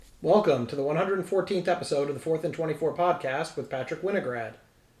Welcome to the 114th episode of the 4th and 24 podcast with Patrick Winograd.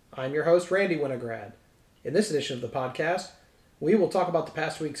 I'm your host, Randy Winograd. In this edition of the podcast, we will talk about the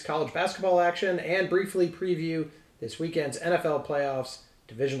past week's college basketball action and briefly preview this weekend's NFL playoffs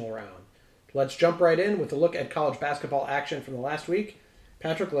divisional round. Let's jump right in with a look at college basketball action from the last week.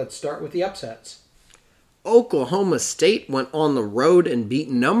 Patrick, let's start with the upsets. Oklahoma State went on the road and beat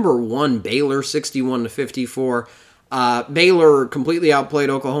number 1 Baylor 61-54. Baylor completely outplayed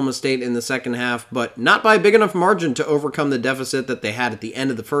Oklahoma State in the second half, but not by a big enough margin to overcome the deficit that they had at the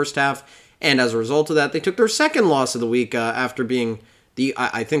end of the first half. And as a result of that, they took their second loss of the week after being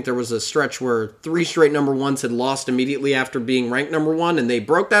I think there was a stretch where 3 straight number ones had lost immediately after being ranked number 1, and they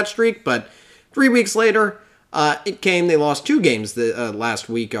broke that streak. But 3 weeks later, they lost 2 games last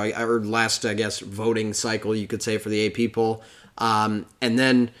week, or last, voting cycle, you could say, for the AP poll. And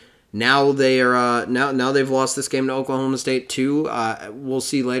then now they are now they've lost this game to Oklahoma State too. We'll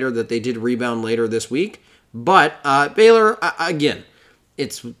see later that they did rebound later this week. But Baylor, again,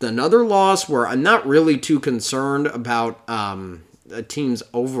 it's another loss where I'm not really too concerned about a team's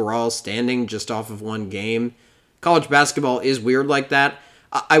overall standing just off of one game. College basketball is weird like that.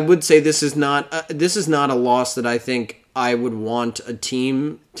 I would say this is not a loss that I think I would want a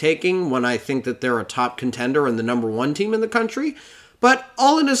team taking when I think that they're a top contender and the number 1 team in the country. But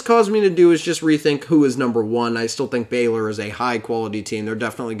all it has caused me to do is just rethink who is number 1. I still think Baylor is a high-quality team. They're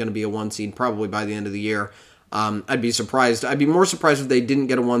definitely going to be a 1 seed probably by the end of the year. I'd be surprised. I'd be more surprised if they didn't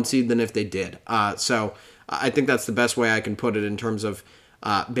get a 1 seed than if they did. So I think that's the best way I can put it in terms of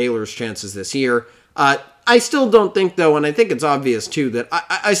Baylor's chances this year. I still don't think, though, and I think it's obvious, too, that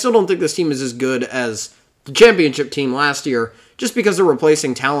I still don't think this team is as good as the championship team last year just because they're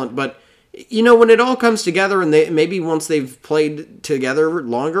replacing talent. But you know, when it all comes together and maybe once they've played together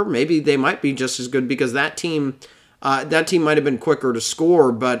longer, maybe they might be just as good because that team might have been quicker to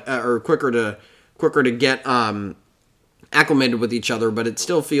score, or quicker to get acclimated with each other. But it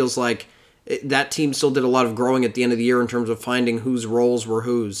still feels like that team still did a lot of growing at the end of the year in terms of finding whose roles were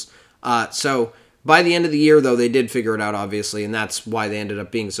whose. So by the end of the year, though, they did figure it out, obviously, and that's why they ended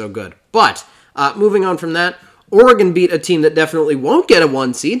up being so good. But moving on from that, Oregon beat a team that definitely won't get a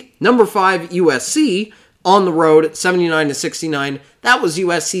 1 seed, number 5 USC, on the road, 79-69. That was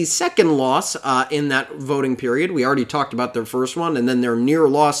USC's second loss in that voting period. We already talked about their first one, and then their near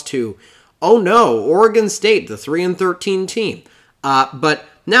loss to, Oregon State, the 3-13 team. But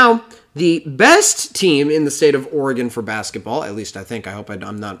now, the best team in the state of Oregon for basketball, at least I think, I hope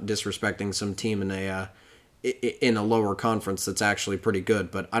I'm not disrespecting some team in a lower conference that's actually pretty good,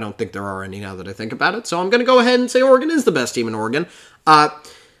 but I don't think there are any now that I think about it. So I'm going to go ahead and say Oregon is the best team in Oregon.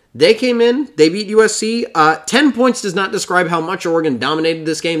 They came in, they beat USC. 10 points does not describe how much Oregon dominated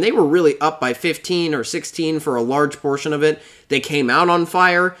this game. They were really up by 15 or 16 for a large portion of it. They came out on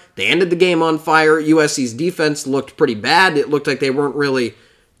fire. They ended the game on fire. USC's defense looked pretty bad. It looked like they weren't really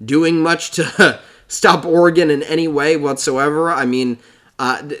doing much to stop Oregon in any way whatsoever. I mean,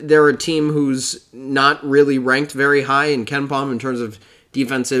 they're a team who's not really ranked very high in KenPom in terms of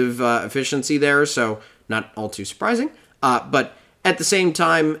defensive efficiency there, so not all too surprising. But at the same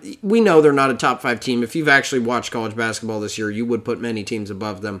time, we know they're not a top 5 team. If you've actually watched college basketball this year, you would put many teams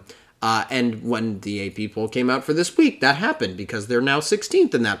above them. And when the AP poll came out for this week, that happened because they're now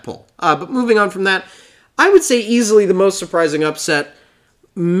 16th in that poll. But moving on from that, I would say easily the most surprising upset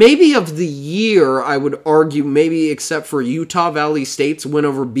maybe of the year, I would argue, maybe except for Utah Valley State's win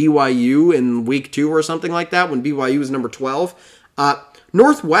over BYU in week 2 or something like that, when BYU was number 12.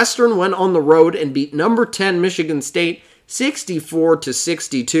 Northwestern went on the road and beat number 10 Michigan State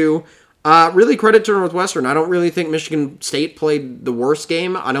 64-62. Really credit to Northwestern. I don't really think Michigan State played the worst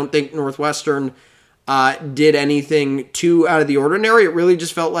game. I don't think Northwestern did anything too out of the ordinary. It really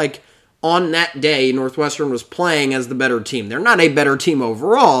just felt like on that day, Northwestern was playing as the better team. They're not a better team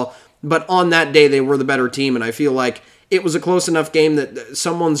overall, but on that day, they were the better team, and I feel like it was a close enough game that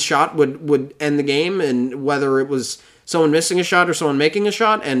someone's shot would end the game, and whether it was someone missing a shot or someone making a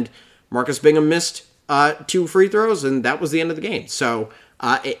shot, and Marcus Bingham missed 2 free throws, and that was the end of the game. So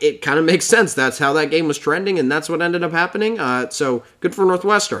it kind of makes sense. That's how that game was trending, and that's what ended up happening. So good for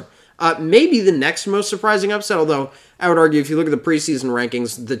Northwestern. Maybe the next most surprising upset, although I would argue if you look at the preseason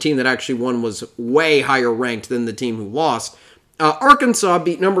rankings, the team that actually won was way higher ranked than the team who lost. Arkansas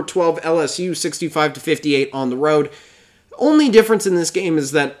beat number 12 LSU 65-58 on the road. Only difference in this game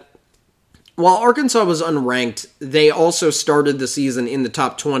is that while Arkansas was unranked, they also started the season in the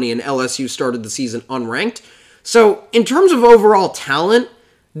top 20 and LSU started the season unranked. So in terms of overall talent,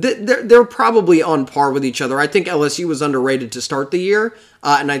 they're probably on par with each other. I think LSU was underrated to start the year,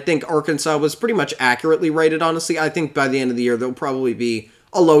 and I think Arkansas was pretty much accurately rated, honestly. I think by the end of the year, they'll probably be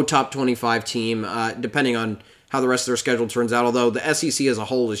a low top 25 team, depending on how the rest of their schedule turns out. Although the SEC as a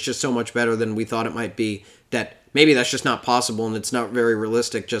whole is just so much better than we thought it might be, that maybe that's just not possible and it's not very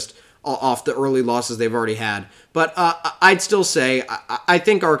realistic just off the early losses they've already had. But I'd still say I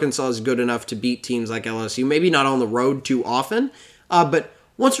think Arkansas is good enough to beat teams like LSU. Maybe not on the road too often, but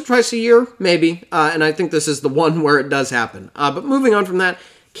once or twice a year, maybe. And I think this is the one where it does happen. But moving on from that,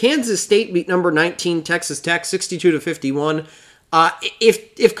 Kansas State beat number 19 Texas Tech 62-51.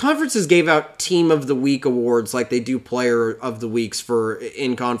 If conferences gave out Team of the Week awards like they do Player of the Weeks for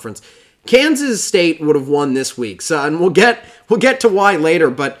in conference, Kansas State would have won this week. So, and we'll get to why later,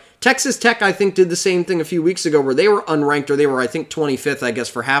 but Texas Tech, I think, did the same thing a few weeks ago where they were unranked, or they were, I think, 25th, I guess,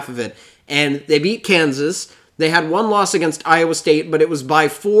 for half of it. And they beat Kansas. They had one loss against Iowa State, but it was by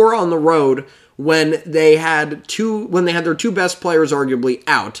 4 on the road when they had their two best players arguably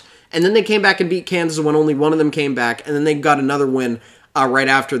out. And then they came back and beat Kansas when only one of them came back, and then they got another win right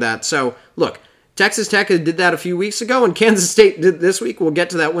after that. So, look, Texas Tech did that a few weeks ago, and Kansas State did this week. We'll get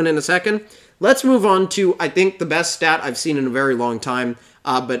to that win in a second. Let's move on to, I think, the best stat I've seen in a very long time,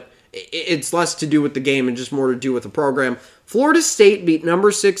 but it's less to do with the game and just more to do with the program. Florida State beat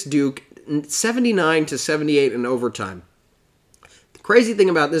number 6 Duke 79-78 in overtime. The crazy thing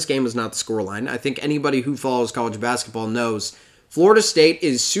about this game is not the scoreline. I think anybody who follows college basketball knows Florida State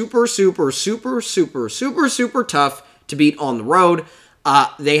is super tough to beat on the road.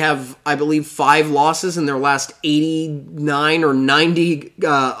 They have, I believe, 5 losses in their last 89 or 90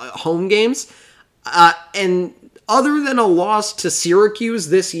 home games. And other than a loss to Syracuse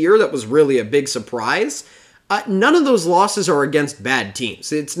this year that was really a big surprise, none of those losses are against bad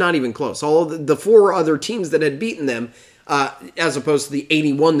teams. It's not even close. All of the 4 other teams that had beaten them, as opposed to the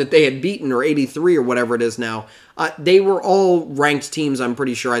 81 that they had beaten, or 83 or whatever it is now, they were all ranked teams, I'm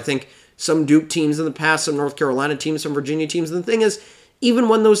pretty sure. I think some Duke teams in the past, some North Carolina teams, some Virginia teams. And the thing is, even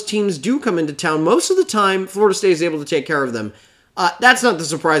when those teams do come into town, most of the time, Florida State is able to take care of them. That's not the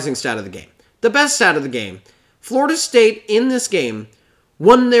surprising stat of the game. The best stat of the game, Florida State in this game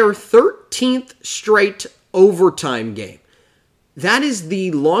won their 13th straight overtime game. That is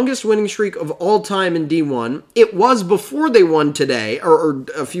the longest winning streak of all time in D1. It was before they won today, or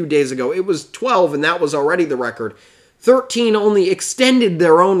a few days ago. It was 12, and that was already the record. 13 only extended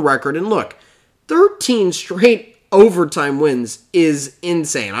their own record. And look, 13 straight overtime wins is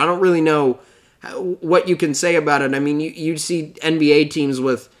insane. I don't really know what you can say about it. I mean, you see NBA teams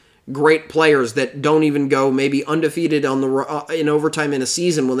with great players that don't even go maybe undefeated in overtime in a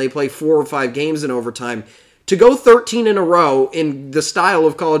season when they play 4 or 5 games in overtime. To go 13 in a row in the style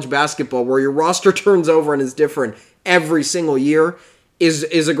of college basketball where your roster turns over and is different every single year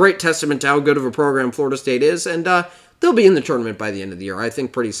is a great testament to how good of a program Florida State is, and they'll be in the tournament by the end of the year, I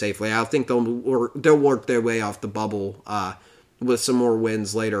think, pretty safely. I think they'll work their way off the bubble with some more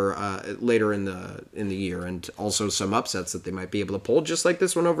wins later in the year, and also some upsets that they might be able to pull, just like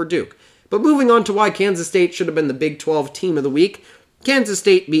this one over Duke. But moving on to why Kansas State should have been the Big 12 team of the week, Kansas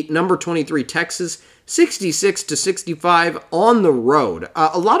State beat number 23 Texas 66-65 on the road.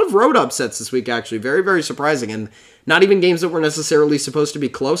 A lot of road upsets this week, actually. Very, very surprising, and not even games that were necessarily supposed to be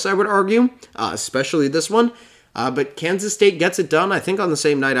close, I would argue, especially this one. But Kansas State gets it done, I think on the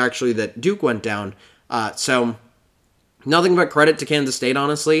same night, actually, that Duke went down. So nothing but credit to Kansas State,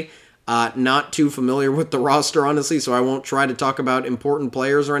 honestly. Not too familiar with the roster, honestly, so I won't try to talk about important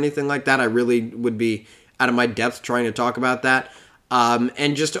players or anything like that. I really would be out of my depth trying to talk about that.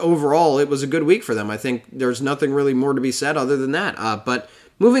 And just overall, it was a good week for them. I think there's nothing really more to be said other than that. But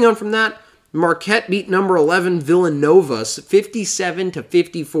moving on from that, Marquette beat number 11 Villanova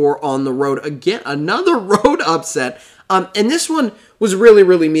 57-54 on the road. Again, another road upset. And this one was really,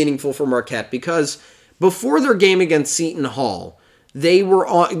 really meaningful for Marquette because before their game against Seton Hall, they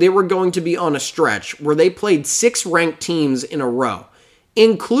were going to be on a stretch where they played 6 ranked teams in a row,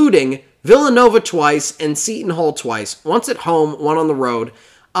 including Villanova twice and Seton Hall twice, once at home, one on the road.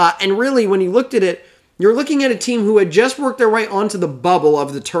 And really, when you looked at it, you're looking at a team who had just worked their way onto the bubble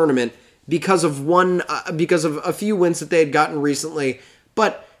of the tournament because of a few wins that they had gotten recently,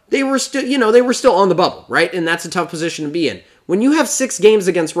 but they were still on the bubble, right? And that's a tough position to be in. When you have 6 games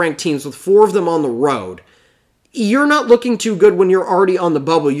against ranked teams with 4 of them on the road, you're not looking too good when you're already on the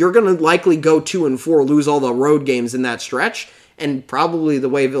bubble. You're going to likely go 2-4, lose all the road games in that stretch. And probably the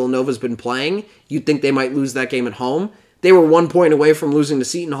way Villanova's been playing, you'd think they might lose that game at home. They were 1 point away from losing to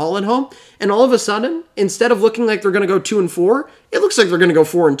Seton Hall at home. And all of a sudden, instead of looking like they're going to go 2-4, it looks like they're going to go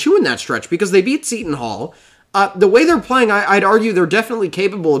 4-2 in that stretch because they beat Seton Hall. The way they're playing, I'd argue they're definitely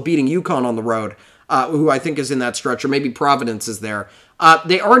capable of beating UConn on the road, who I think is in that stretch, or maybe Providence is there.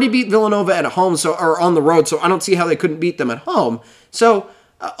 They already beat Villanova at home, or on the road, so I don't see how they couldn't beat them at home. So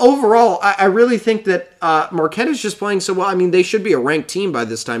overall, I really think that Marquette is just playing so well. I mean, they should be a ranked team by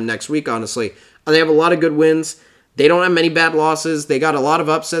this time next week, honestly. They have a lot of good wins. They don't have many bad losses. They got a lot of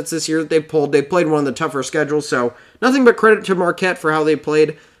upsets this year that they pulled. They played one of the tougher schedules, so nothing but credit to Marquette for how they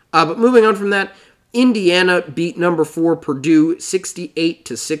played. But moving on from that, Indiana beat number 4 Purdue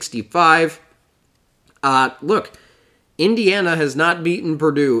 68-65. Look, Indiana has not beaten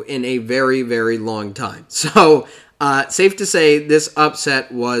Purdue in a very, very long time. So, safe to say this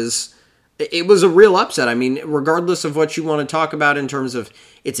upset was a real upset. I mean, regardless of what you want to talk about in terms of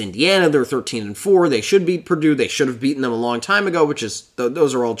it's Indiana, they're 13-4, they should beat Purdue, they should have beaten them a long time ago, which is,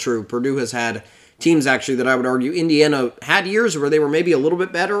 those are all true. Purdue has had teams, actually, that I would argue Indiana had years where they were maybe a little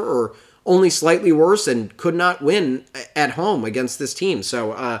bit better or only slightly worse and could not win at home against this team.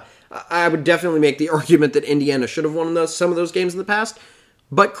 So, I would definitely make the argument that Indiana should have won some of those games in the past,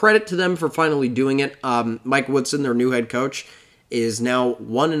 but credit to them for finally doing it. Mike Woodson, their new head coach, is now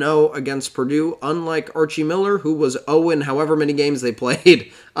 1-0 against Purdue, unlike Archie Miller, who was 0 in however many games they played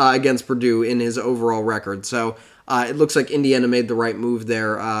against Purdue in his overall record. So it looks like Indiana made the right move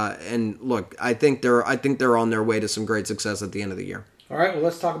there. And look, I think they're on their way to some great success at the end of the year. All right, well,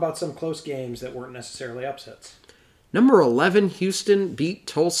 let's talk about some close games that weren't necessarily upsets. Number 11, Houston beat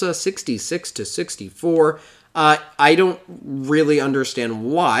Tulsa 66-64. I don't really understand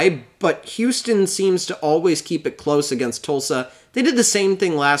why, but Houston seems to always keep it close against Tulsa. They did the same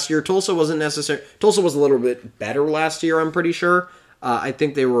thing last year. Tulsa was a little bit better last year, I'm pretty sure. I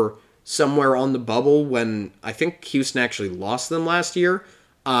think they were somewhere on the bubble when I think Houston actually lost them last year.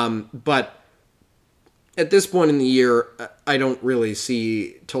 But at this point in the year, I don't really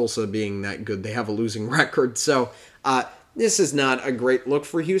see Tulsa being that good. They have a losing record, so this is not a great look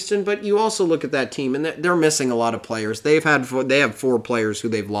for Houston, but you also look at that team, and they're missing a lot of players. They have 4 players who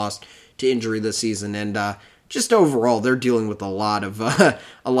they've lost to injury this season, and just overall, they're dealing with a lot of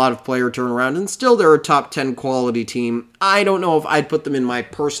player turnaround, and still they're a top 10 quality team. I don't know if I'd put them in my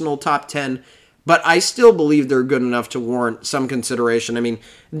personal top 10, but I still believe they're good enough to warrant some consideration. I mean,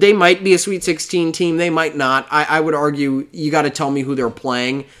 they might be a Sweet 16 team, they might not. I would argue you got to tell me who they're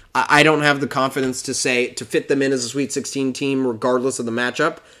playing. I don't have the confidence to fit them in as a Sweet 16 team regardless of the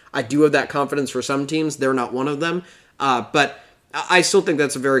matchup. I do have that confidence for some teams. They're not one of them. But I still think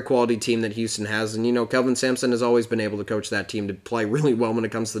that's a very quality team that Houston has. And, Kelvin Sampson has always been able to coach that team to play really well when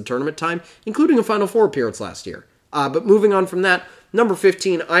it comes to the tournament time, including a Final Four appearance last year. But moving on from that, number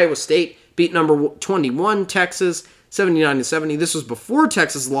 15, Iowa State beat number 21, Texas, 79-70. This was before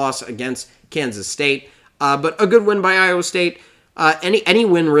Texas' loss against Kansas State. But a good win by Iowa State. Any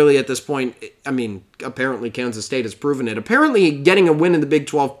win really at this point, I mean, apparently Kansas State has proven it. Apparently getting a win in the Big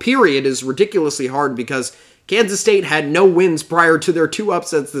 12 period is ridiculously hard because Kansas State had no wins prior to their 2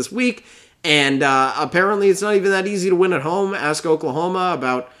 upsets this week, and apparently it's not even that easy to win at home. Ask Oklahoma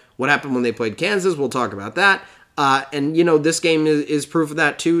about what happened when they played Kansas. We'll talk about that. And this game is proof of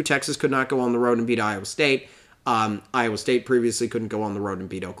that too. Texas could not go on the road and beat Iowa State. Iowa State previously couldn't go on the road and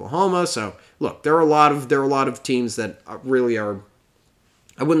beat Oklahoma. So look, there are a lot of teams that really are,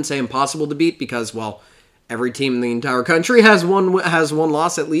 I wouldn't say impossible to beat because, well, every team in the entire country has one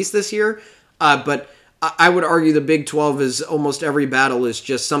loss at least this year. But I would argue the Big 12 is almost every battle is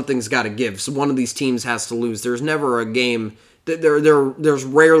just something's got to give. So one of these teams has to lose. There's never a game. There's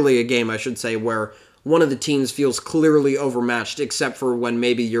rarely a game, I should say, where one of the teams feels clearly overmatched, except for when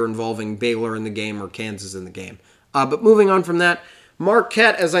maybe you're involving Baylor in the game or Kansas in the game. But moving on from that,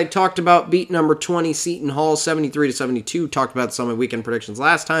 Marquette, as I talked about, beat number 20 Seton Hall 73-72. Talked about some of my weekend predictions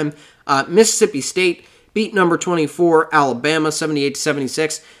last time. Mississippi State beat number 24 Alabama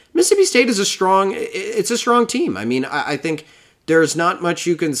 78-76. Mississippi State is a strong team. I mean, I think there's not much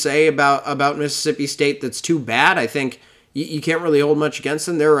you can say about Mississippi State that's too bad. I think you can't really hold much against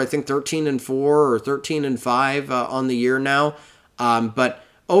them. They're, I think, 13-4 or 13-5 on the year now. But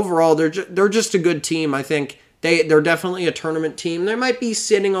overall, they're just a good team. I think they're definitely a tournament team. They might be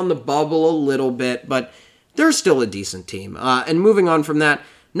sitting on the bubble a little bit, but they're still a decent team. And moving on from that,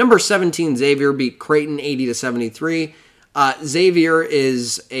 number 17 Xavier beat Creighton 80-73. Xavier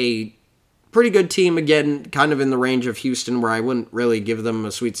is a pretty good team, again, kind of in the range of Houston, where I wouldn't really give them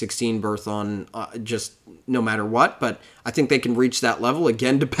a Sweet 16 berth on just no matter what, but I think they can reach that level,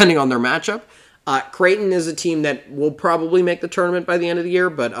 again, depending on their matchup. Creighton is a team that will probably make the tournament by the end of the year,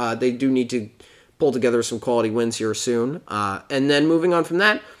 but they do need to pull together some quality wins here soon. And then moving on from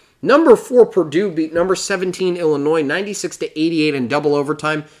that, number 4 Purdue beat number 17 Illinois 96-88 in double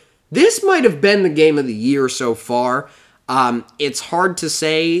overtime. This might have been the game of the year so far. It's hard to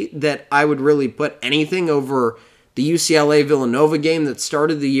say that I would really put anything over The UCLA-Villanova game that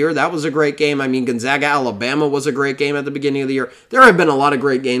started the year, that was a great game. I mean, Gonzaga-Alabama was a great game at the beginning of the year. There have been a lot of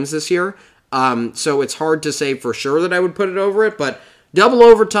great games this year, so it's hard to say for sure that I would put it over it, but double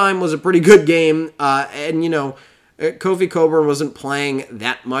overtime was a pretty good game, and, Kofi Cockburn wasn't playing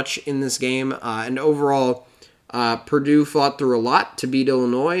that much in this game, and overall, Purdue fought through a lot to beat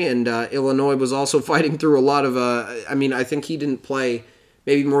Illinois, and Illinois was also fighting through a lot of, I think he didn't play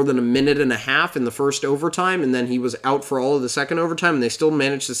maybe more than a minute and a half in the first overtime, and then he was out for all of the second overtime, and they still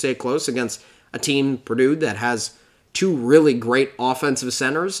managed to stay close against a team, Purdue, that has two really great offensive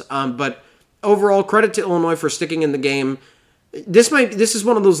centers. But overall, credit to Illinois for sticking in the game. This is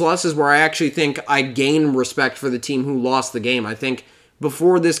one of those losses where I actually think I gain respect for the team who lost the game. I think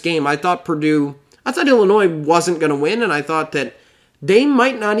before this game, I thought Illinois wasn't going to win, and I thought that they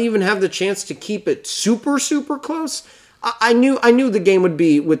might not even have the chance to keep it super, super close. I knew the game would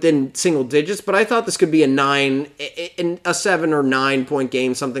be within single digits, but I thought this could be a 7 or 9 point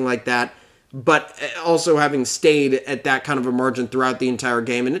game, something like that. But also having stayed at that kind of a margin throughout the entire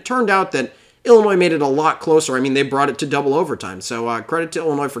game, and it turned out that Illinois made it a lot closer. I mean, they brought it to double overtime, so credit to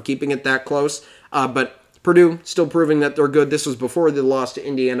Illinois for keeping it that close. But Purdue still proving that they're good. This was before the loss to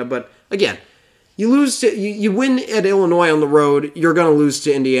Indiana, but again, you win at Illinois on the road, you're going to lose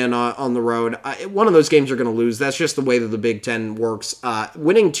to Indiana on the road. One of those games you're going to lose. That's just the way that the Big Ten works.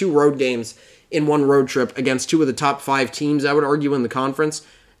 Winning 2 road games in one road trip against 2 of the top 5 teams, I would argue, in the conference,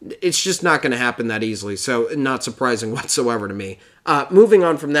 it's just not going to happen that easily. So not surprising whatsoever to me. Moving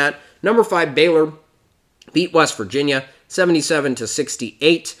on from that, number 5, Baylor beat West Virginia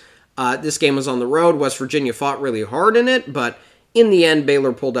 77-68. This game was on the road. West Virginia fought really hard in it, but in the end,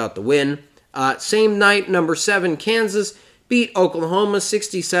 Baylor pulled out the win. Same night, number 7, Kansas beat Oklahoma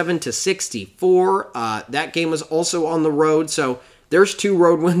 67-64. That game was also on the road, so there's 2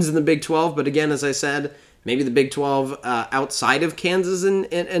 road wins in the Big 12, but again, as I said, maybe the Big 12 outside of Kansas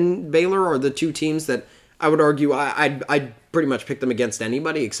and Baylor are the 2 teams that I would argue I'd pretty much pick them against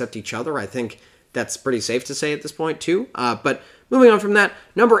anybody except each other. I think that's pretty safe to say at this point, too. But moving on from that,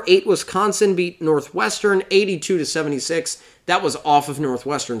 number 8, Wisconsin beat Northwestern 82-76. That was off of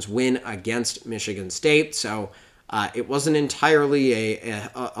Northwestern's win against Michigan State, so it wasn't entirely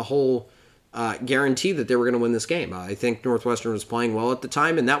a whole guarantee that they were going to win this game. I think Northwestern was playing well at the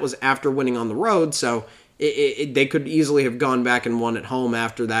time, and that was after winning on the road, so they could easily have gone back and won at home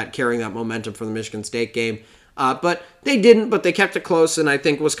after that, carrying that momentum from the Michigan State game. But they didn't, but they kept it close, and I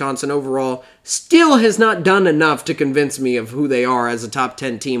think Wisconsin overall still has not done enough to convince me of who they are as a top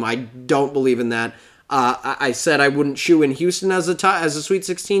 10 team. I don't believe in that. I said I wouldn't shoe in Houston as a Sweet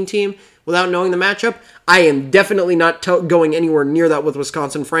 16 team without knowing the matchup. I am definitely not going anywhere near that with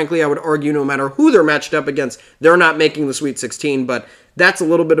Wisconsin. Frankly, I would argue no matter who they're matched up against, they're not making the Sweet 16, but that's a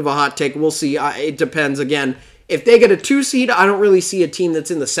little bit of a hot take. We'll see. It depends. Again, if they get a 2 seed, I don't really see a team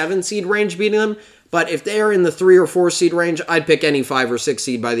that's in the 7 seed range beating them. But if they're in the 3 or 4 seed range, I'd pick any 5 or 6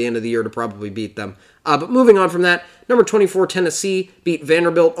 seed by the end of the year to probably beat them. But moving on from that, number 24, Tennessee beat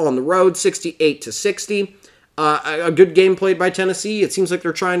Vanderbilt on the road, 68-60. A good game played by Tennessee. It seems like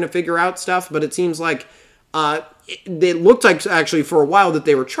they're trying to figure out stuff, but it seems like they looked like actually for a while that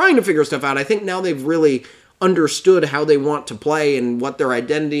they were trying to figure stuff out. I think now they've really understood how they want to play and what their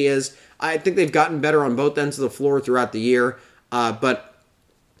identity is. I think they've gotten better on both ends of the floor throughout the year, but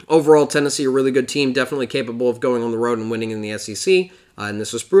overall, Tennessee, a really good team, definitely capable of going on the road and winning in the SEC, and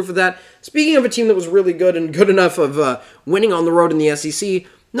this was proof of that. Speaking of a team that was really good and good enough of winning on the road in the SEC,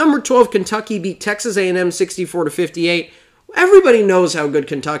 number 12, Kentucky beat Texas A&M 64-58. Everybody knows how good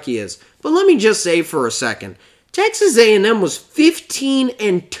Kentucky is, but let me just say for a second, Texas A&M was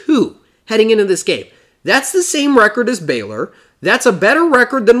 15-2 heading into this game. That's the same record as Baylor. That's a better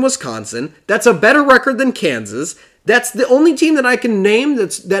record than Wisconsin. That's a better record than Kansas. That's the only team that I can name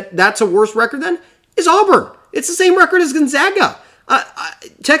that's a worse record than is Auburn. It's the same record as Gonzaga.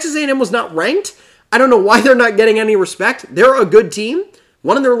 Texas A&M was not ranked. I don't know why they're not getting any respect. They're a good team.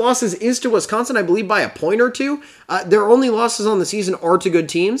 One of their losses is to Wisconsin, I believe, by a point or 2. Their only losses on the season are to good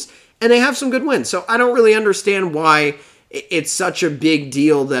teams, and they have some good wins. So I don't really understand why it's such a big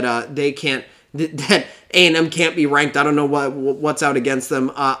deal that that A&M can't be ranked. I don't know what's out against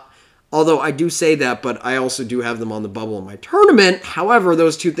them. Although I do say that, but I also do have them on the bubble in my tournament. However,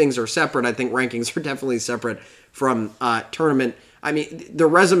 those 2 things are separate. I think rankings are definitely separate from tournament. I mean, the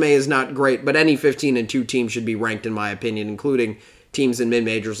resume is not great, but any 15-2 team should be ranked, in my opinion, including teams in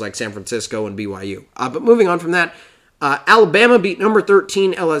mid-majors like San Francisco and BYU. But moving on from that, Alabama beat number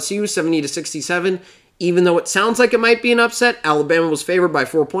 13 LSU 70-67. Even though it sounds like it might be an upset, Alabama was favored by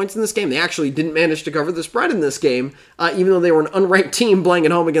 4 points in this game. They actually didn't manage to cover the spread in this game, even though they were an unranked team playing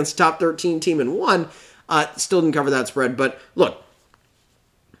at home against a top 13 team and won. Still didn't cover that spread. But look,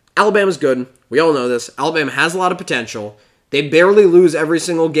 Alabama's good. We all know this. Alabama has a lot of potential. They barely lose every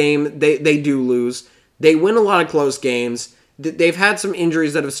single game. They do lose. They win a lot of close games. They've had some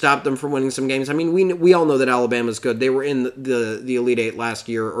injuries that have stopped them from winning some games. I mean, we all know that Alabama's good. They were in the Elite Eight last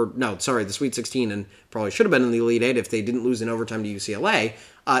year, the Sweet 16, and probably should have been in the Elite Eight if they didn't lose in overtime to UCLA.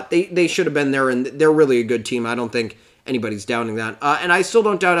 They should have been there, and they're really a good team. I don't think anybody's doubting that. And I still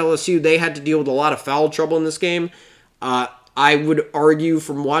don't doubt LSU. They had to deal with a lot of foul trouble in this game. I would argue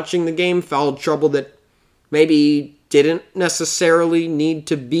from watching the game, foul trouble that maybe didn't necessarily need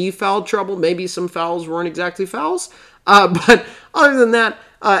to be foul trouble. Maybe some fouls weren't exactly fouls. But other than that,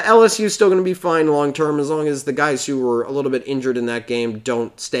 LSU is still going to be fine long term as long as the guys who were a little bit injured in that game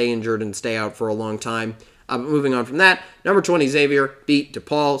don't stay injured and stay out for a long time. Moving on from that, number 20 Xavier beat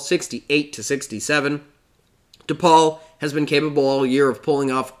DePaul 68-67. DePaul has been capable all year of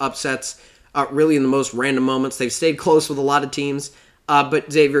pulling off upsets really in the most random moments. They've stayed close with a lot of teams,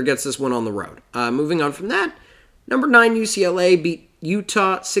 but Xavier gets this one on the road. Moving on from that, number 9 UCLA beat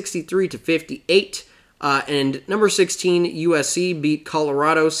Utah 63-58. And number 16 USC beat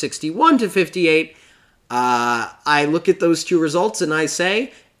Colorado 61-58. I look at those two results and I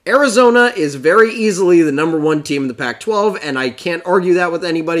say Arizona is very easily the number 1 team in the Pac-12, and I can't argue that with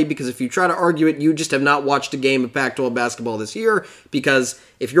anybody because if you try to argue it, you just have not watched a game of Pac-12 basketball this year, because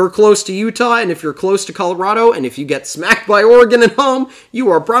if you're close to Utah and if you're close to Colorado and if you get smacked by Oregon at home,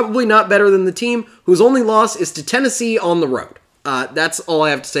 you are probably not better than the team whose only loss is to Tennessee on the road. That's all I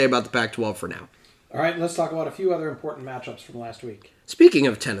have to say about the Pac-12 for now. All right, let's talk about a few other important matchups from last week. Speaking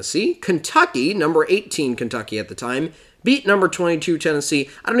of Tennessee, Kentucky, number 18 Kentucky at the time, beat number 22 Tennessee.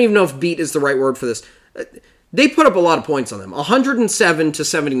 I don't even know if beat is the right word for this. They put up a lot of points on them,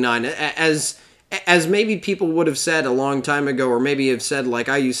 107-79. As maybe people would have said a long time ago, or maybe have said like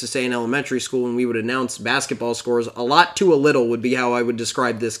I used to say in elementary school when we would announce basketball scores, a lot to a little would be how I would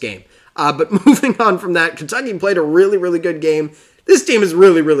describe this game. But moving on from that, Kentucky played a really, really good game. This team is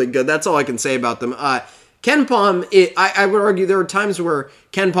really, really good. That's all I can say about them. KenPom, I would argue there are times where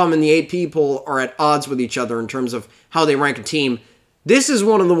KenPom and the AP poll are at odds with each other in terms of how they rank a team. This is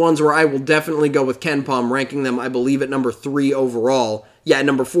one of the ones where I will definitely go with KenPom, ranking them, I believe, at number 3 overall. Yeah,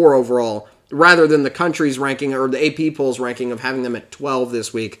 number 4 overall, rather than the country's ranking or the AP poll's ranking of having them at 12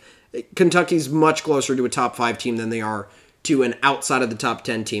 this week. Kentucky's much closer to a top 5 team than they are to an outside of the top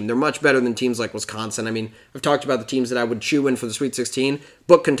 10 team. They're much better than teams like Wisconsin. I mean, I've talked about the teams that I would chew in for the Sweet 16,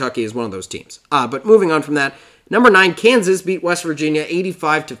 but Kentucky is one of those teams. But moving on from that, number 9, Kansas beat West Virginia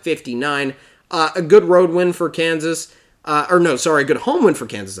 85-59. A good road win for Kansas. A good home win for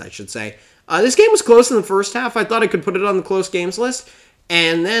Kansas, I should say. This game was close in the first half. I thought I could put it on the close games list.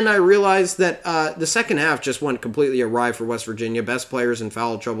 And then I realized that the second half just went completely awry for West Virginia. Best players in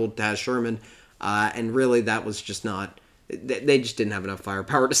foul trouble, Taz Sherman. And really, that was just not... They just didn't have enough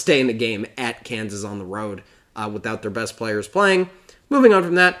firepower to stay in the game at Kansas on the road without their best players playing. Moving on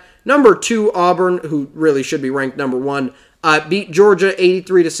from that, number 2 Auburn, who really should be ranked number 1, beat Georgia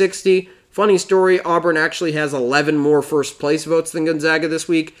 83-60. Funny story, Auburn actually has 11 more first place votes than Gonzaga this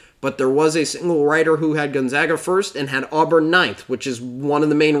week, but there was a single writer who had Gonzaga first and had Auburn 9th, which is one of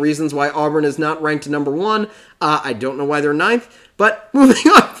the main reasons why Auburn is not ranked number 1. I don't know why they're 9th, but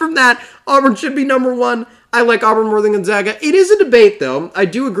moving on from that, Auburn should be number 1. I like Auburn more than Gonzaga. It is a debate, though. I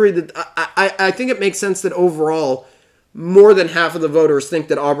do agree that I think it makes sense that overall, more than half of the voters think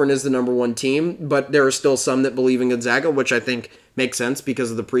that Auburn is the number 1 team, but there are still some that believe in Gonzaga, which I think makes sense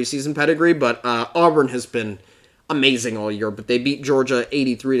because of the preseason pedigree. But Auburn has been amazing all year, but they beat Georgia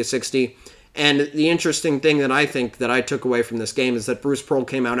 83-60. And the interesting thing that I think that I took away from this game is that Bruce Pearl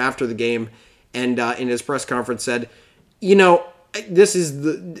came out after the game and in his press conference said, this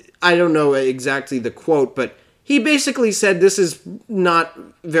is I don't know exactly the quote, but he basically said this is not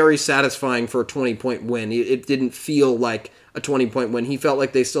very satisfying for a 20-point win. It didn't feel like a 20-point win. He felt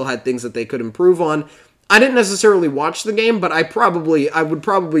like they still had things that they could improve on. I didn't necessarily watch the game, but I would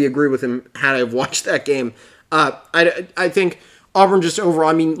probably agree with him had I watched that game. I think Auburn just overall,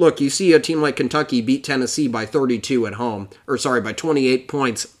 I mean, look, you see a team like Kentucky beat Tennessee by 32 at home, by 28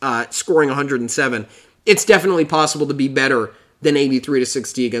 points, scoring 107. It's definitely possible to be better than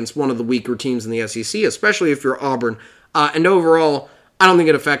 83-60 against one of the weaker teams in the SEC, especially if you're Auburn. And overall, I don't think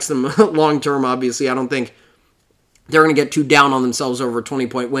it affects them long term, obviously. I don't think they're going to get too down on themselves over a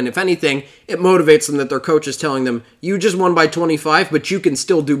 20-point win. If anything, it motivates them that their coach is telling them, you just won by 25, but you can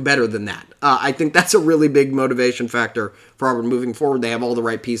still do better than that. I think that's a really big motivation factor for Auburn moving forward. They have all the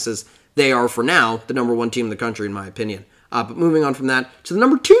right pieces. They are, for now, the number 1 team in the country, in my opinion. But moving on from that to the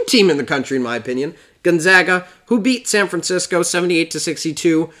number 2 team in the country, in my opinion, Gonzaga, who beat San Francisco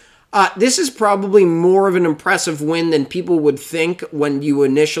 78-62. This is probably more of an impressive win than people would think when you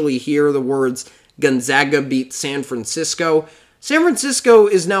initially hear the words Gonzaga beat San Francisco. San Francisco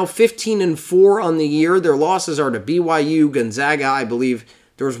is now 15-4 on the year. Their losses are to BYU, Gonzaga, I believe.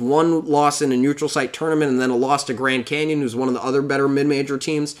 There was one loss in a neutral site tournament and then a loss to Grand Canyon, who's one of the other better mid-major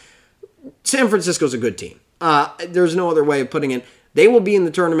teams. San Francisco's a good team. There's no other way of putting it. They will be in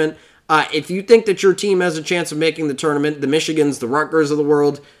the tournament. If you think that your team has a chance of making the tournament, the Michigans, the Rutgers of the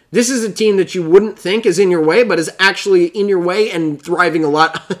world, this is a team that you wouldn't think is in your way, but is actually in your way and thriving a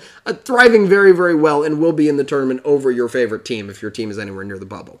lot, thriving very, very well, and will be in the tournament over your favorite team if your team is anywhere near the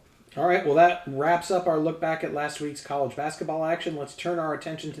bubble. All right, well, that wraps up our look back at last week's college basketball action. Let's turn our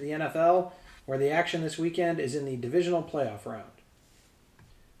attention to the NFL, where the action this weekend is in the divisional playoff round.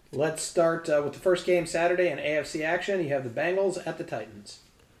 Let's start with the first game Saturday in AFC action. You have the Bengals at the Titans.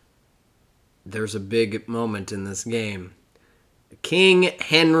 There's a big moment in this game. King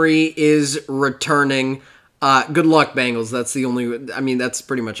Henry is returning. Good luck, Bengals. That's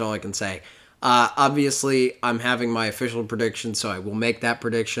pretty much all I can say. Obviously, I'm having my official prediction, so I will make that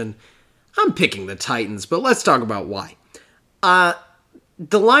prediction. I'm picking the Titans, but let's talk about why.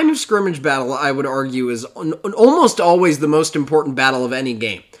 The line of scrimmage battle, I would argue, is almost always the most important battle of any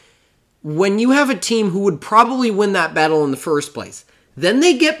game. When you have a team who would probably win that battle in the first place, then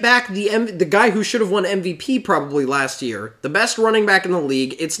they get back the guy who should have won MVP probably last year, the best running back in the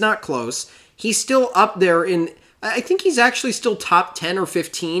league. It's not close. He's still up there I think he's actually still top 10 or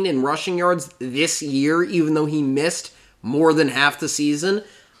 15 in rushing yards this year, even though he missed more than half the season,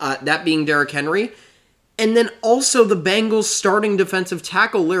 that being Derrick Henry. And then also the Bengals starting defensive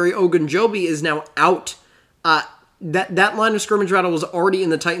tackle, Larry Ogunjobi, is now out. That line of scrimmage battle was already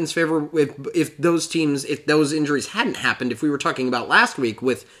in the Titans' favor if those injuries hadn't happened. If we were talking about last week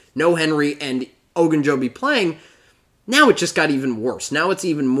with no Henry and Ogunjobi playing, now it just got even worse. Now it's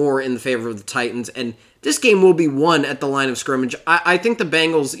even more in the favor of the Titans, and this game will be won at the line of scrimmage. I think the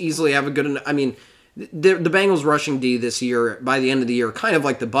Bengals easily have a good... the Bengals rushing D this year, by the end of the year, kind of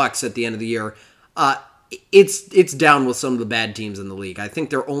like the Bucs at the end of the year, it's down with some of the bad teams in the league. I think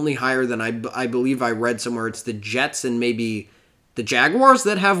they're only higher than I believe I read somewhere. It's the Jets and maybe the Jaguars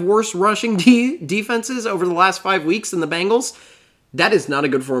that have worse rushing defenses over the last 5 weeks than the Bengals. That is not a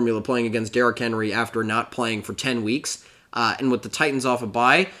good formula playing against Derrick Henry after not playing for 10 weeks and with the Titans off a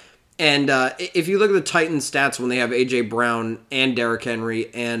bye. And if you look at the Titans' stats when they have A.J. Brown and Derrick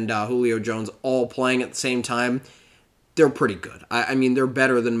Henry and Julio Jones all playing at the same time, they're pretty good. They're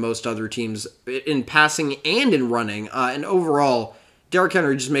better than most other teams in passing and in running. And overall, Derrick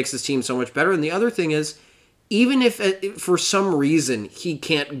Henry just makes his team so much better. And the other thing is, even if for some reason he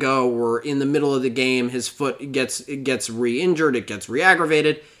can't go or in the middle of the game his foot gets re-injured, it gets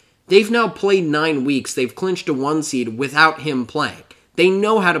re-aggravated, they've now played 9 weeks. They've clinched a 1 seed without him playing. They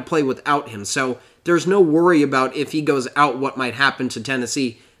know how to play without him. So there's no worry about if he goes out what might happen to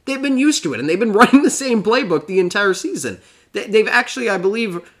Tennessee. They've been used to it, and they've been running the same playbook the entire season. They've actually, I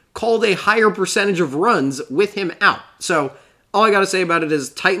believe, called a higher percentage of runs with him out. So all I got to say about it is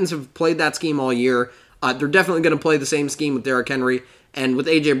Titans have played that scheme all year. They're definitely going to play the same scheme with Derrick Henry, and with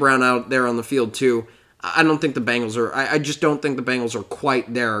A.J. Brown out there on the field too. I don't think the Bengals are... I just don't think the Bengals are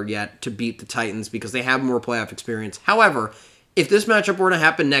quite there yet to beat the Titans because they have more playoff experience. However, if this matchup were to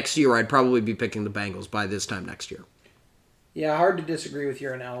happen next year, I'd probably be picking the Bengals by this time next year. Yeah, hard to disagree with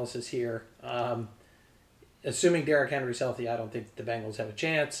your analysis here. Assuming Derrick Henry's healthy, I don't think the Bengals have a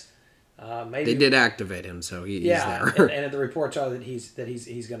chance. Maybe they did activate him, so he's there. and the reports are that he's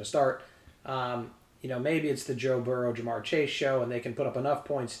going to start. Maybe it's the Joe Burrow, Jamar Chase show, and they can put up enough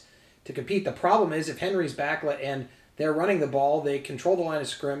points to compete. The problem is if Henry's back and they're running the ball, they control the line of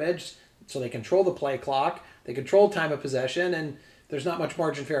scrimmage, so they control the play clock, they control time of possession, and there's not much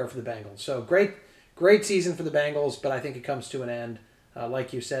margin for error for the Bengals. So great season for the Bengals, but I think it comes to an end,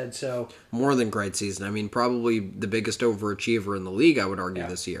 like you said. So more than great season. Probably the biggest overachiever in the league, I would argue,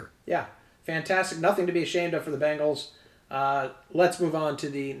 this year. Yeah, fantastic. Nothing to be ashamed of for the Bengals. Let's move on to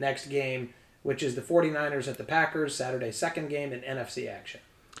the next game, which is the 49ers at the Packers, Saturday second game in NFC action.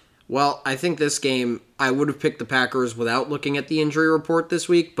 Well, I think this game, I would have picked the Packers without looking at the injury report this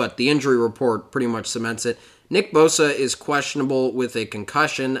week, but the injury report pretty much cements it. Nick Bosa is questionable with a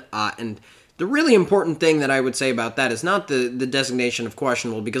concussion, and the really important thing that I would say about that is not the designation of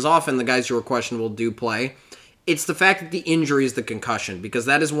questionable, because often the guys who are questionable do play. It's the fact that the injury is the concussion, because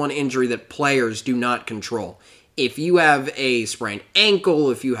that is one injury that players do not control. If you have a sprained ankle,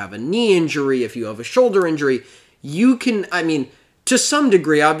 if you have a knee injury, if you have a shoulder injury, you can, to some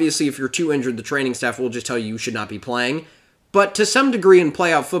degree, obviously if you're too injured, the training staff will just tell you should not be playing. But to some degree in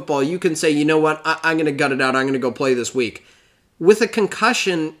playoff football, you can say, you know what, I'm going to gut it out, I'm going to go play this week. with a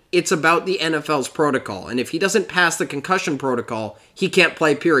concussion, it's about the NFL's protocol. And if he doesn't pass the concussion protocol, he can't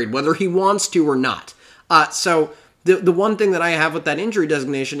play, period, whether he wants to or not. So the one thing that I have with that injury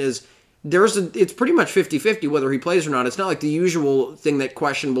designation is it's pretty much 50-50 whether he plays or not. It's not like the usual thing that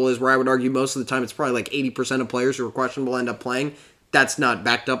questionable is, where I would argue most of the time it's probably like 80% of players who are questionable end up playing. That's not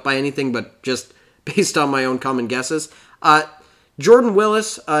backed up by anything, but just based on my own common guesses. Jordan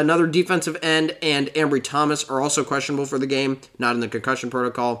Willis, another defensive end, and Ambry Thomas are also questionable for the game, not in the concussion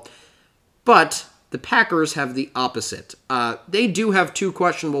protocol. But the Packers have the opposite. They do have two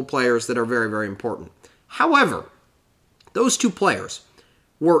questionable players that are very, very important. However, those two players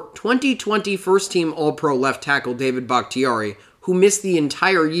were 2020 first-team All-Pro left tackle David Bakhtiari, who missed the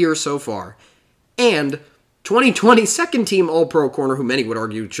entire year so far, and 2020 second-team All-Pro corner, who many would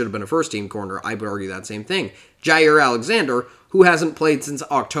argue should have been a first-team corner. I would argue that same thing. Jair Alexander, who hasn't played since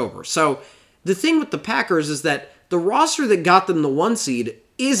October. So the thing with the Packers is that the roster that got them the 1 seed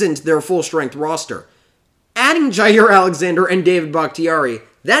isn't their full-strength roster. Adding Jair Alexander and David Bakhtiari,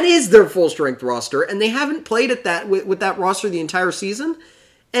 that is their full-strength roster, and they haven't played at that with that roster the entire season.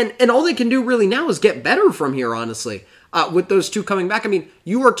 And all they can do really now is get better from here, honestly, with those two coming back. I mean,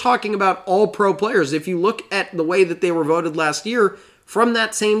 you are talking about all-pro players. If you look at the way that they were voted last year, from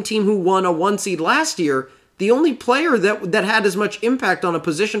that same team who won a 1 seed last year, the only player that had as much impact on a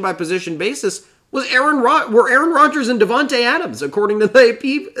position-by-position basis were Aaron Rodgers and Davante Adams, according to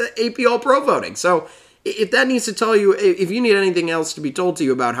the AP All-Pro voting. So if that needs to tell you, if you need anything else to be told to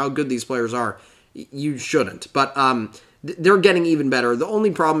you about how good these players are, you shouldn't. But they're getting even better. The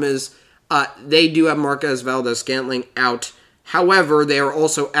only problem is they do have Marquez Valdes-Scantling out. However, they are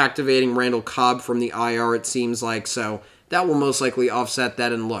also activating Randall Cobb from the IR, it seems like, so that will most likely offset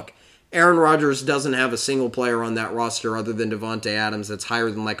that. And look, Aaron Rodgers doesn't have a single player on that roster other than Davante Adams that's higher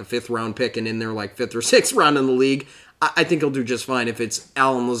than like a 5th-round pick and in there like 5th or 6th round in the league. I think he'll do just fine if it's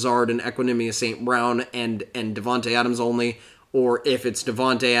Allen Lazard and Equanimeous St. Brown and Davante Adams only, or if it's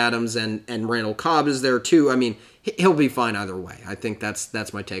Davante Adams and Randall Cobb is there too. I mean, he'll be fine either way. I think that's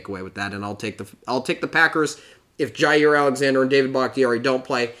my takeaway with that, and I'll take the Packers if Jair Alexander and David Bakhtiari don't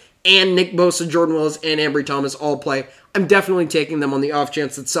play, and Nick Bosa, Jordan Willis, and Ambry Thomas all play. I'm definitely taking them on the off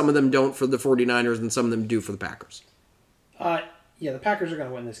chance that some of them don't for the 49ers and some of them do for the Packers. Yeah, the Packers are going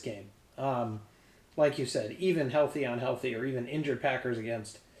to win this game. Like you said, even healthy on healthy or even injured Packers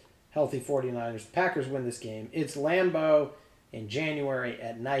against healthy 49ers, the Packers win this game. It's Lambeau in January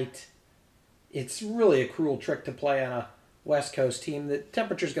at night. It's really a cruel trick to play on a West Coast team. The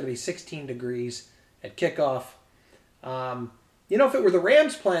temperature's going to be 16 degrees at kickoff. If it were the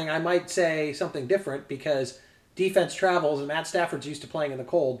Rams playing, I might say something different because defense travels and Matt Stafford's used to playing in the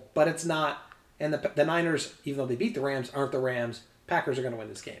cold, but it's not. And the Niners, even though they beat the Rams, aren't the Rams. Packers are going to win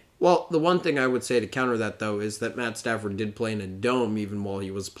this game. Well, the one thing I would say to counter that, though, is that Matt Stafford did play in a dome even while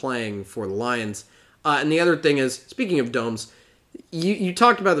he was playing for the Lions. And the other thing is, speaking of domes, you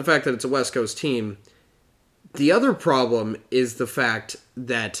talked about the fact that it's a West Coast team. The other problem is the fact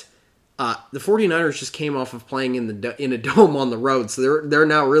that the 49ers just came off of playing in a dome on the road, so they're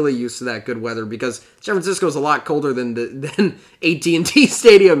now really used to that good weather because San Francisco is a lot colder than AT&T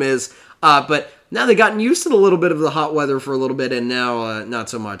Stadium is. But now they've gotten used to a little bit of the hot weather for a little bit, and now not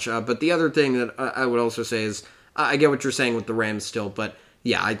so much. But the other thing that I would also say is I get what you're saying with the Rams still, but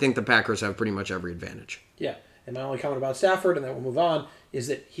yeah, I think the Packers have pretty much every advantage. Yeah, and my only comment about Stafford, and then we'll move on, is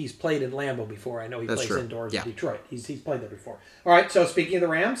that he's played in Lambeau before. I know he plays indoors in Detroit. He's played there before. All right, so speaking of the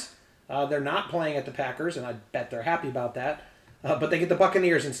Rams, they're not playing at the Packers, and I bet they're happy about that. But they get the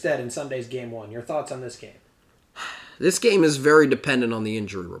Buccaneers instead in Sunday's Game 1. Your thoughts on this game? This game is very dependent on the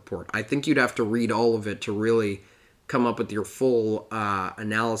injury report. I think you'd have to read all of it to really come up with your full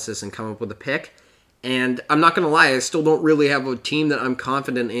analysis and come up with a pick. And I'm not going to lie, I still don't really have a team that I'm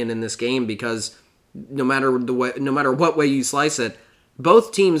confident in this game because no matter what way you slice it,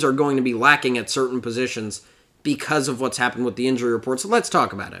 both teams are going to be lacking at certain positions because of what's happened with the injury report. So let's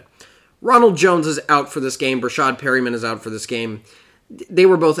talk about it. Ronald Jones is out for this game. Brashad Perryman is out for this game. They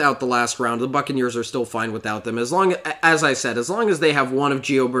were both out the last round. The Buccaneers are still fine without them. As long as they have one of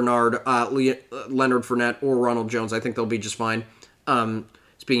Gio Bernard, Leonard Fournette, or Ronald Jones, I think they'll be just fine.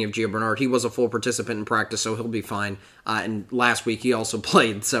 Speaking of Gio Bernard, he was a full participant in practice, so he'll be fine. And last week he also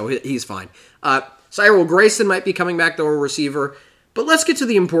played, so he's fine. Cyril Grayson might be coming back, though, a receiver. But let's get to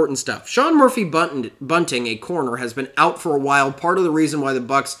the important stuff. Sean Murphy-Bunting, a corner, has been out for a while. Part of the reason why the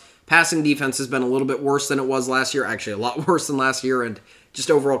Bucs' passing defense has been a little bit worse than it was last year. Actually, a lot worse than last year, and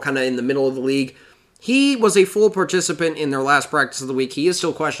just overall kind of in the middle of the league. He was a full participant in their last practice of the week. He is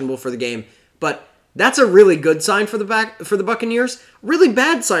still questionable for the game, but that's a really good sign for the Buccaneers. Really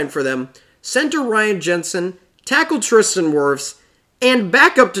bad sign for them. Center Ryan Jensen tackle Tristan Wirfs, and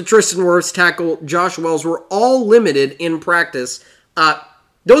backup to Tristan Wirfs tackle Josh Wells were all limited in practice.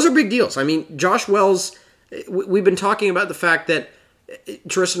 Those are big deals. I mean, Josh Wells, we've been talking about the fact that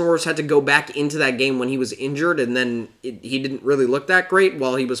Tristan Wirfs had to go back into that game when he was injured, and then he didn't really look that great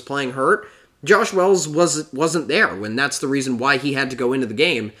while he was playing hurt. Josh Wells wasn't there when that's the reason why he had to go into the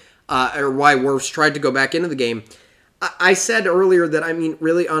game, or why Wirfs tried to go back into the game. I said earlier that, I mean,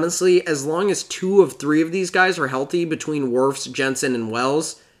 really, honestly, as long as 2 of 3 of these guys are healthy between Wirfs, Jensen, and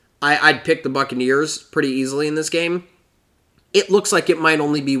Wells, I'd pick the Buccaneers pretty easily in this game. It looks like it might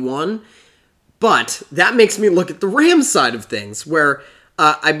only be 1, but that makes me look at the Rams side of things, where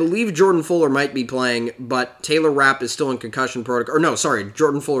I believe Jordan Fuller might be playing, but Taylor Rapp is still in concussion protocol. Or no, sorry,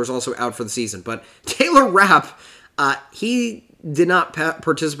 Jordan Fuller is also out for the season, but Taylor Rapp, he did not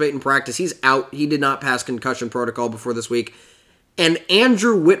participate in practice. He's out. He did not pass concussion protocol before this week. And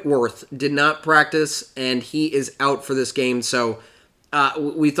Andrew Whitworth did not practice, and he is out for this game. So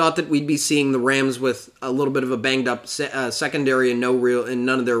we thought that we'd be seeing the Rams with a little bit of a banged-up secondary and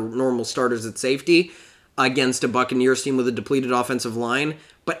none of their normal starters at safety against a Buccaneers team with a depleted offensive line.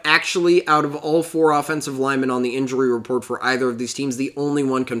 But actually, out of all 4 offensive linemen on the injury report for either of these teams, the only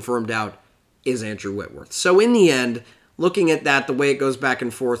one confirmed out is Andrew Whitworth. So in the end, looking at that, the way it goes back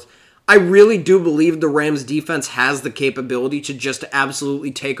and forth, I really do believe the Rams defense has the capability to just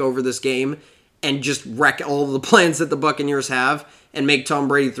absolutely take over this game and just wreck all the plans that the Buccaneers have and make Tom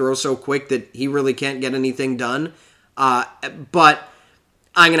Brady throw so quick that he really can't get anything done. But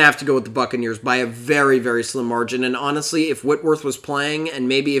I'm going to have to go with the Buccaneers by a very, very slim margin. And honestly, if Whitworth was playing and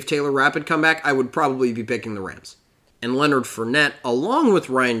maybe if Taylor Rapp had come back, I would probably be picking the Rams. And Leonard Fournette, along with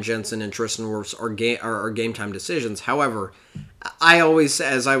Ryan Jensen and Tristan Wirfs, are game time decisions. However, I always,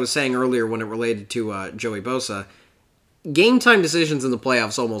 as I was saying earlier when it related to Joey Bosa, game time decisions in the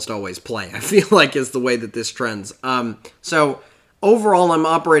playoffs almost always play, I feel like, is the way that this trends. So overall, I'm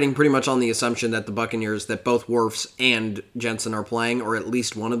operating pretty much on the assumption that the Buccaneers, that both Wirfs and Jensen are playing, or at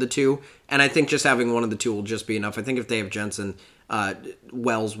least one of the two. And I think just having one of the two will just be enough. I think if they have Jensen,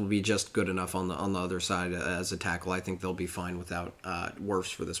 Wells will be just good enough on the other side as a tackle. I think they'll be fine without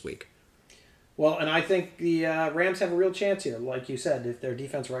Wirfs for this week. Well, and I think the Rams have a real chance here. Like you said, if their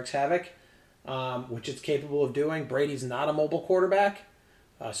defense wreaks havoc, which it's capable of doing. Brady's not a mobile quarterback,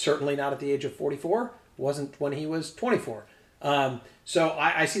 certainly not at the age of 44. Wasn't when he was 24. So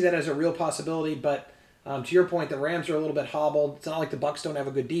I see that as a real possibility. But to your point, the Rams are a little bit hobbled. It's not like the Bucs don't have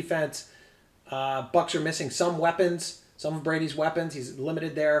a good defense. Bucs are missing some weapons. Some of Brady's weapons, he's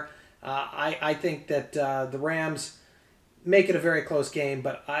limited there. I think that the Rams make it a very close game,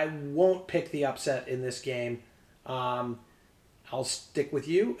 but I won't pick the upset in this game. I'll stick with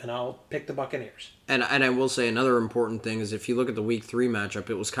you, and I'll pick the Buccaneers. And I will say another important thing is if you look at the Week 3 matchup,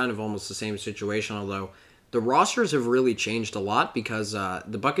 it was kind of almost the same situation, although the rosters have really changed a lot because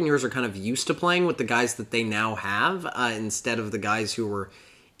the Buccaneers are kind of used to playing with the guys that they now have instead of the guys who were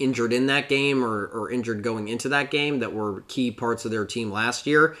injured in that game or injured going into that game that were key parts of their team last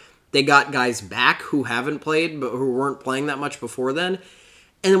year. They got guys back who haven't played, but who weren't playing that much before then.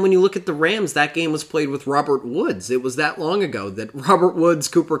 And then when you look at the Rams, that game was played with Robert Woods. It was that long ago that Robert Woods,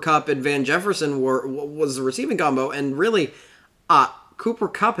 Cooper Kupp, and Van Jefferson was the receiving combo. And really, Cooper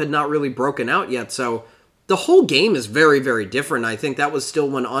Kupp had not really broken out yet. So the whole game is very, very different. I think that was still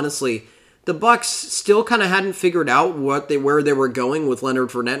when, honestly, the Bucs still kind of hadn't figured out where they were going with Leonard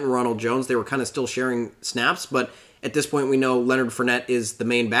Fournette and Ronald Jones. They were kind of still sharing snaps, but at this point we know Leonard Fournette is the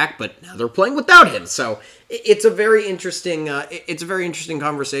main back, but now they're playing without him. So it's a very interesting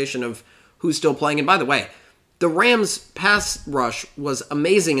conversation of who's still playing. And by the way, the Rams pass rush was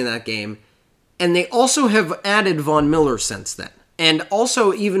amazing in that game, and they also have added Von Miller since then. And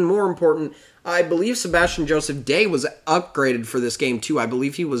also, even more important, I believe Sebastian Joseph Day was upgraded for this game too. I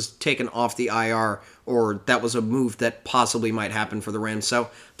believe he was taken off the IR, or that was a move that possibly might happen for the Rams.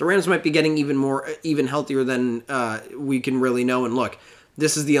 So the Rams might be getting even healthier than we can really know. And look,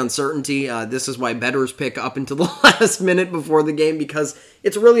 this is the uncertainty. This is why bettors pick up until the last minute before the game, because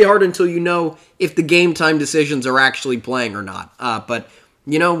it's really hard until you know if the game time decisions are actually playing or not. But,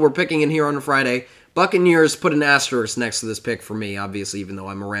 we're picking in here on a Friday. Buccaneers put an asterisk next to this pick for me, obviously, even though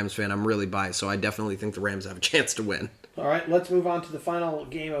I'm a Rams fan. I'm really biased, so I definitely think the Rams have a chance to win. All right, let's move on to the final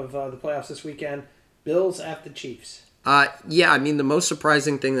game of the playoffs this weekend. Bills at the Chiefs. The most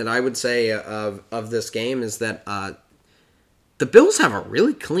surprising thing that I would say of this game is that the Bills have a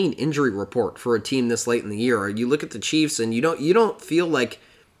really clean injury report for a team this late in the year. You look at the Chiefs, and you don't feel like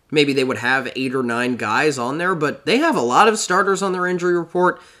maybe they would have 8 or 9 guys on there, but they have a lot of starters on their injury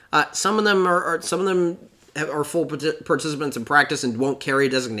report. Some of them are full participants in practice and won't carry a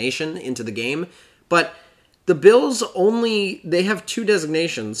designation into the game. But The Bills they have two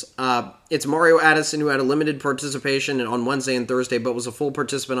designations. It's Mario Addison, who had a limited participation on Wednesday and Thursday, but was a full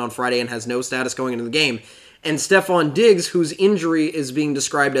participant on Friday and has no status going into the game. And Stephon Diggs, whose injury is being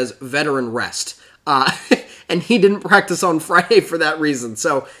described as veteran rest. And he didn't practice on Friday for that reason.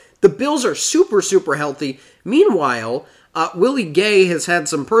 So the Bills are super, super healthy. Meanwhile, Willie Gay has had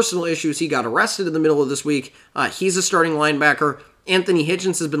some personal issues. He got arrested in the middle of this week. He's a starting linebacker. Anthony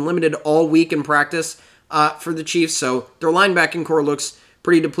Hitchens has been limited all week in practice for the Chiefs, so their linebacking core looks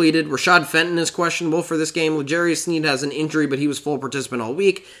pretty depleted. Rashad Fenton is questionable for this game. L'Jarius Sneed has an injury, but he was full participant all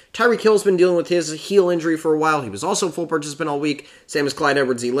week. Tyreek Hill's been dealing with his heel injury for a while. He was also full participant all week, same as Clyde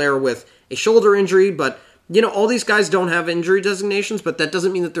Edwards-Helaire with a shoulder injury, but all these guys don't have injury designations, but that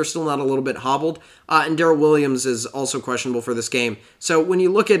doesn't mean that they're still not a little bit hobbled. And Darrell Williams is also questionable for this game. So when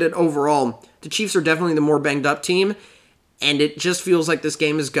you look at it overall, the Chiefs are definitely the more banged up team. And it just feels like this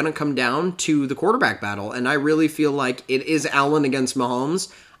game is going to come down to the quarterback battle. And I really feel like it is Allen against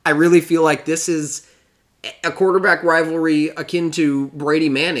Mahomes. I really feel like this is a quarterback rivalry akin to Brady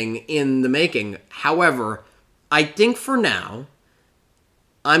Manning in the making. However, I think for now,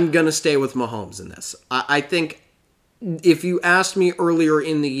 I'm going to stay with Mahomes in this. I think if you asked me earlier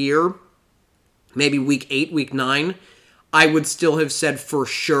in the year, maybe week 8, week 9, I would still have said for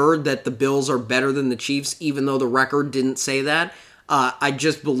sure that the Bills are better than the Chiefs, even though the record didn't say that. I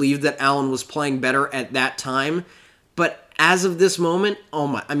just believed that Allen was playing better at that time. But as of this moment,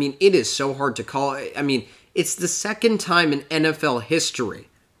 it is so hard to call. It's the second time in NFL history,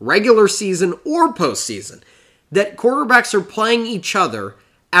 regular season or postseason, that quarterbacks are playing each other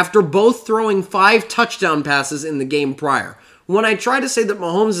after both throwing 5 touchdown passes in the game prior. When I try to say that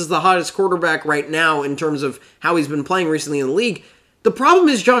Mahomes is the hottest quarterback right now in terms of how he's been playing recently in the league, the problem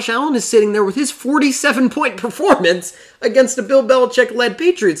is Josh Allen is sitting there with his 47-point performance against a Bill Belichick-led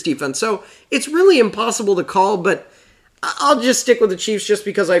Patriots defense. So it's really impossible to call, but I'll just stick with the Chiefs just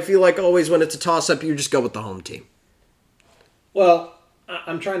because I feel like always when it's a toss-up, you just go with the home team. Well,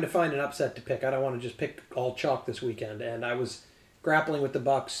 I'm trying to find an upset to pick. I don't want to just pick all chalk this weekend, and I was grappling with the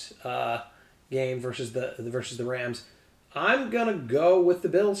Bucs game versus the Rams. I'm going to go with the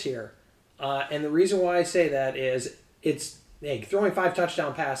Bills here. And the reason why I say that is throwing 5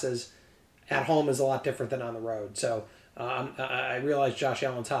 touchdown passes at home is a lot different than on the road. So I realize Josh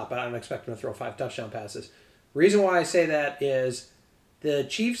Allen's hot, but I don't expect him to throw 5 touchdown passes. Reason why I say that is the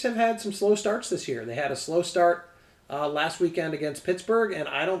Chiefs have had some slow starts this year. They had a slow start last weekend against Pittsburgh, and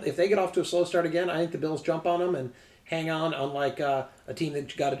if they get off to a slow start again, I think the Bills jump on them and hang on, unlike a team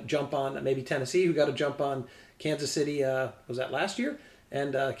that got to jump on, maybe Tennessee, who got to jump on Kansas City, was that last year?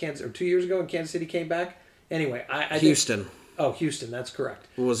 And 2 years ago, and Kansas City came back. Anyway, Houston. Houston, that's correct.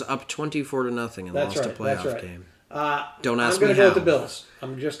 It was up 24-0 and lost a playoff game. Don't ask me how. I'm going to go with the Bills.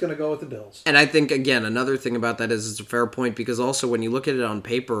 I'm just going to go with the Bills. And I think, again, another thing about that is it's a fair point because also when you look at it on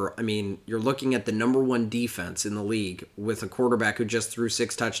paper, you're looking at the number 1 defense in the league with a quarterback who just threw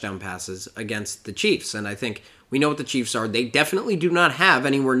 6 touchdown passes against the Chiefs. And I think we know what the Chiefs are. They definitely do not have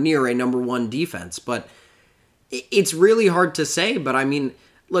anywhere near a number 1 defense, but it's really hard to say. But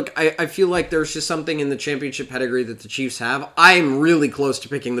look, I feel like there's just something in the championship pedigree that the Chiefs have. I'm really close to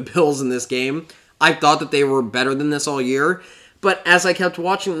picking the Bills in this game. I thought that they were better than this all year. But as I kept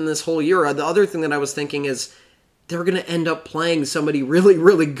watching them this whole year, the other thing that I was thinking is they're going to end up playing somebody really,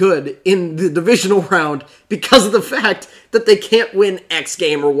 really good in the divisional round because of the fact that they can't win X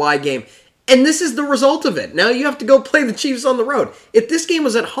game or Y game. And this is the result of it. Now you have to go play the Chiefs on the road. If this game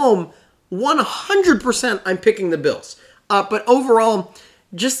was at home, 100% I'm picking the Bills. But overall,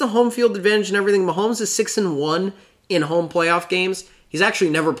 just the home field advantage and everything. Mahomes is 6-1 in home playoff games. He's actually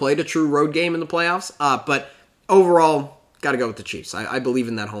never played a true road game in the playoffs. But overall, got to go with the Chiefs. I believe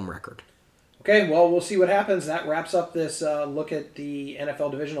in that home record. Okay, well, we'll see what happens. That wraps up this look at the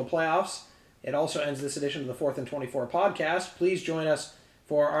NFL divisional playoffs. It also ends this edition of the 4th and 24 podcast. Please join us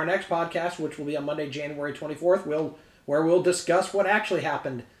for our next podcast, which will be on Monday, January 24th, where we'll discuss what actually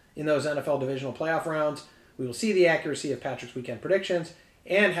happened in those NFL divisional playoff rounds. We will see the accuracy of Patrick's weekend predictions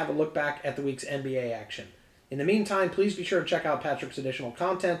and have a look back at the week's NBA action. In the meantime, please be sure to check out Patrick's additional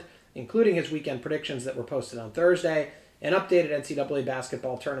content, including his weekend predictions that were posted on Thursday, an updated NCAA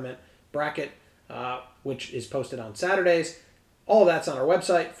basketball tournament bracket, which is posted on Saturdays. All of that's on our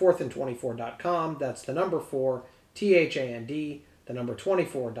website, 4thand24.com. That's the number 4, THAND, the number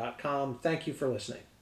 24.com. Thank you for listening.